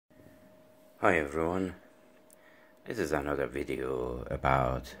Hi everyone, this is another video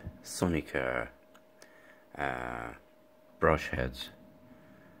about sonicare brush heads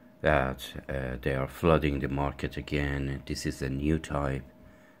that they are flooding the market again. This is a new type.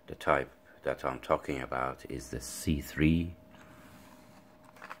 The type that I'm talking about is the C3,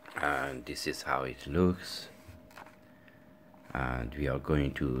 and this is how it looks. And we are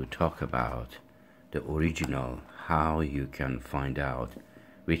going to talk about the original, how you can find out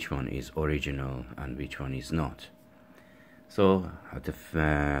which one is original and which one is not. So at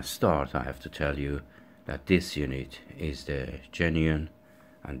the start I have to tell you that this unit is the genuine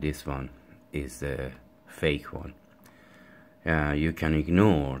and this one is the fake one. You can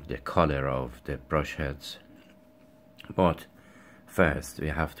ignore the color of the brush heads, but first we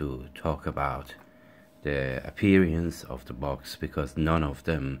have to talk about the appearance of the box, because none of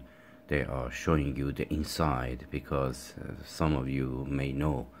them they are showing you the inside, because some of you may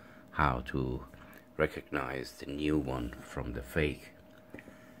know how to recognize the new one from the fake.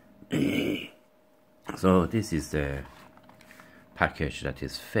 So this is the package that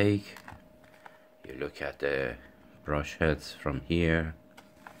is fake. You look at the brush heads from here,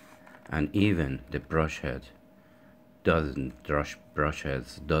 and even the brush heads doesn't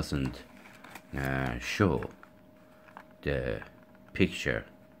show the picture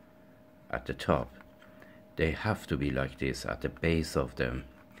at the top. They have to be like this at the base of them.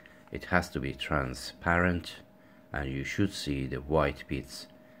 It has to be transparent, and you should see the white bits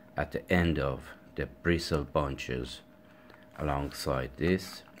at the end of the bristle bunches alongside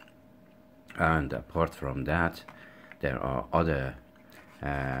this. And apart from that, there are other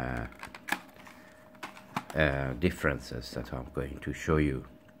differences that I'm going to show you.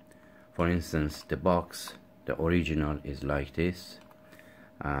 For instance, the box, the original, is like this,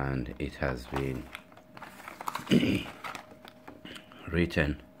 and it has been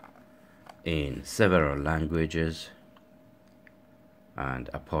written in several languages,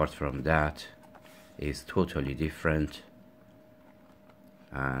 and apart from that is totally different.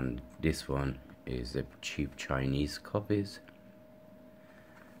 And this one is the cheap Chinese copies.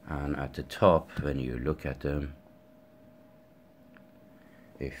 And at the top, when you look at them,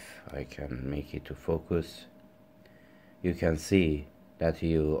 if I can make it to focus, you can see that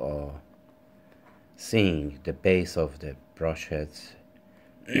you are seeing the base of the brush heads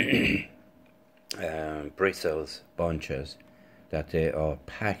bristles bunches, that they are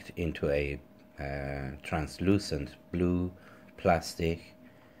packed into a translucent blue plastic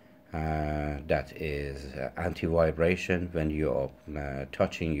that is anti-vibration when you are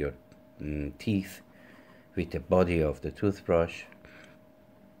touching your teeth with the body of the toothbrush.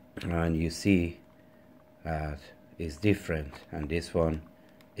 And you see that is different, and this one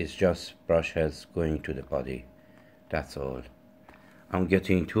is just brush heads going to the body. That's all. I'm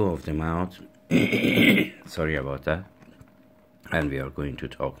getting two of them out. Sorry about that. And we are going to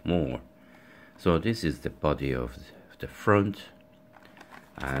talk more. So this is the body of the front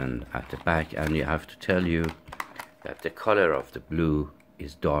and at the back, and you have to tell you that the color of the blue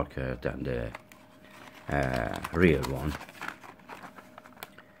is darker than the real one.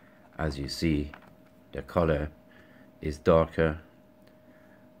 As you see, the color is darker,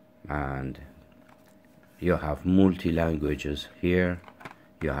 and you have multi languages here,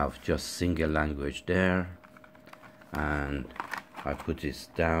 you have just single language there, and I put this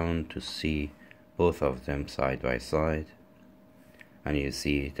down to see both of them side by side, and you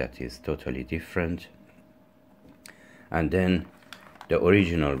see that is totally different. And then the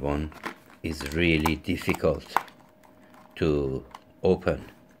original one is really difficult to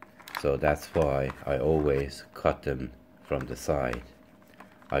open, so that's why I always cut them from the side.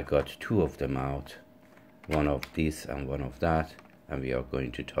 I got two of them out, one of this and one of that, and we are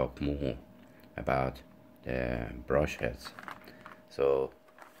going to talk more about the brush heads. So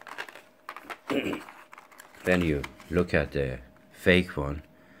when you look at the fake one,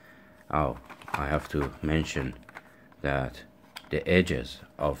 I have to mention that the edges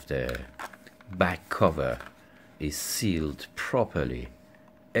of the back cover is sealed properly,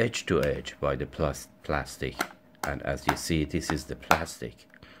 edge to edge, by the plastic. And as you see, this is the plastic.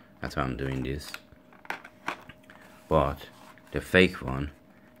 That's why I'm doing this. But the fake one,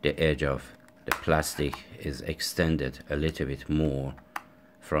 the edge of the plastic is extended a little bit more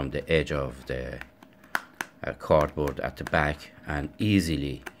from the edge of the cardboard at the back, and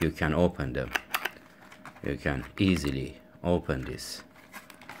easily you can open them. You can easily open this.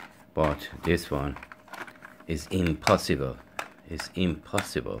 But this one is impossible. It's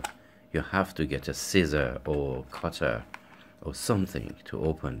impossible. You have to get a scissor or cutter or something to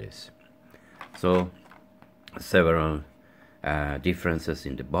open this. So several differences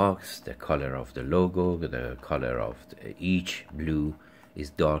in the box, the color of the logo, the color of each blue is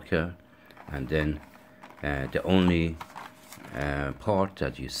darker, and then the only part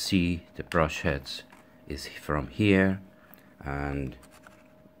that you see the brush heads is from here, and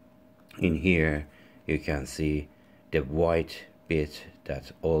in here you can see the white bit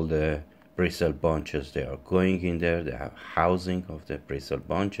that all the bristle bunches, they are going in there, they have housing of the bristle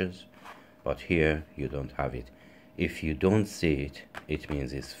bunches, but here you don't have it. If you don't see it, it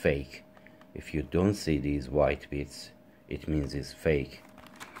means it's fake. If you don't see these white bits, it means it's fake.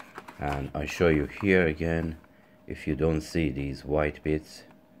 And I show you here again, if you don't see these white bits,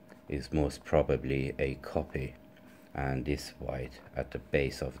 it's most probably a copy, and this white at the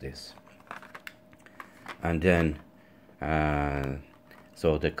base of this. And then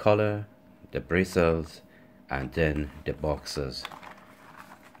so the color, the bristles, and then the boxes.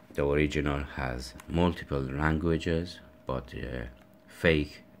 The original has multiple languages, but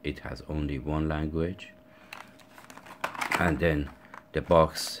fake, it has only one language. And then the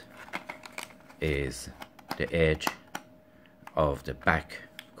box is the edge of the back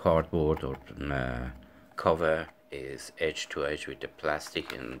cardboard or cover is edge to edge with the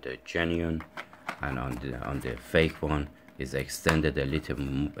plastic and the genuine, and on the fake one is extended a little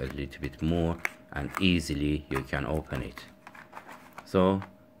bit more, and easily you can open it. So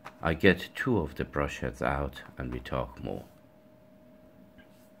I get two of the brush heads out and we talk more.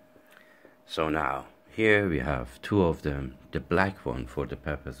 So now here we have two of them. The black one, for the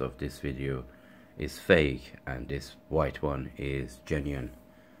purpose of this video, is fake, and this white one is genuine.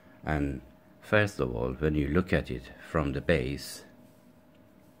 And first of all, when you look at it from the base,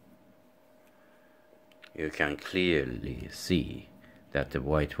 you can clearly see that the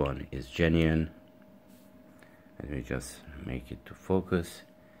white one is genuine. Let me just make it to focus.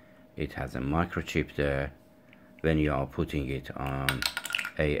 It has a microchip there. When you are putting it on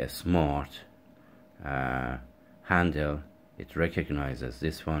a smart handle, it recognizes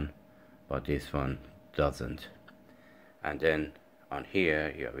this one, but this one doesn't. And then on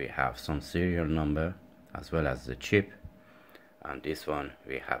here we have some serial number as well as the chip, and this one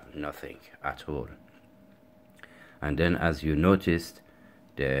we have nothing at all. And then, as you noticed,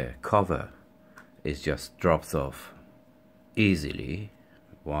 the cover is just drops off easily,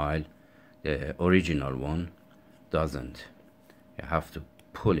 while the original one doesn't. You have to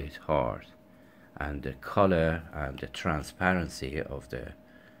pull it hard, and the color and the transparency of the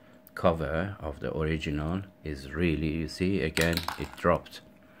cover of the original is really, you see again, it dropped.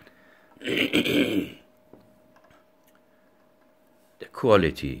 The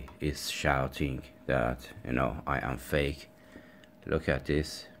quality is shouting that, you know, I am fake. Look at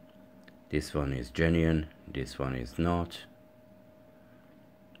this. This one is genuine, this one is not.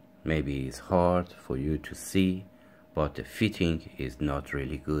 Maybe it's hard for you to see, but the fitting is not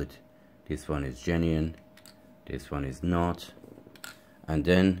really good. This one is genuine, this one is not. And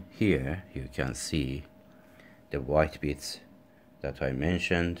then here you can see the white bits that I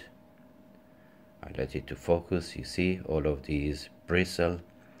mentioned. I let it to focus. You see all of these bristle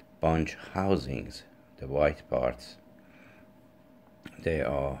bunch housings, the white parts, they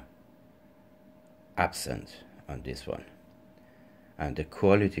are absent on this one. And the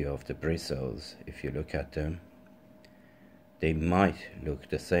quality of the bristles, if you look at them, they might look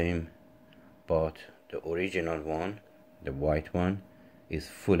the same, but the original one, the white one, is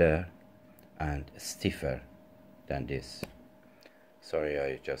fuller and stiffer than this. Sorry,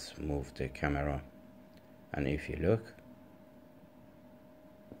 I just moved the camera. And if you look,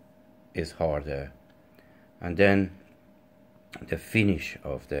 it's harder. And then the finish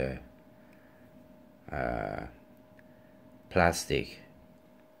of the plastic,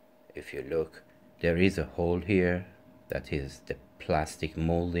 if you look, there is a hole here. That is the plastic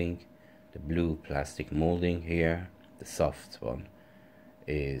molding, the blue plastic molding here. The soft one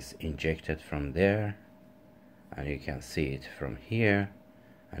is injected from there, and you can see it from here,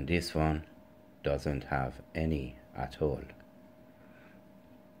 and this one doesn't have any at all.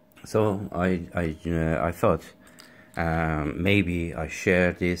 So I thought maybe I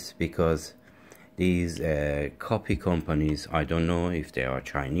share this, because these copy companies, I don't know if they are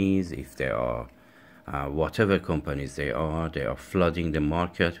Chinese, if they are whatever companies they are flooding the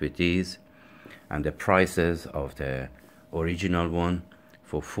market with these. And the prices of the original one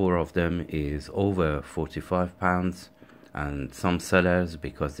for 4 of them is over £45, and some sellers,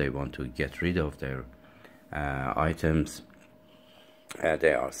 because they want to get rid of their items,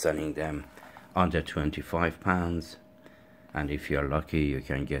 they are selling them under £25, and if you're lucky you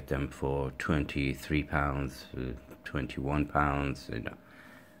can get them for £23, £21, you know.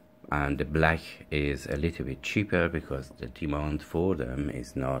 and the black is a little bit cheaper because the demand for them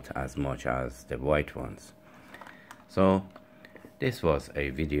is not as much as the white ones. So this was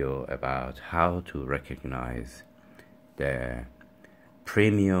a video about how to recognize the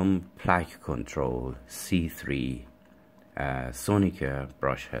premium plaque control C3 sonicare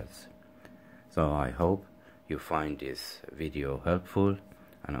brush heads. So I hope you find this video helpful,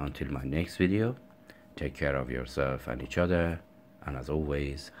 and until my next video, take care of yourself and each other, and as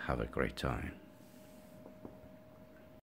always, have a great time.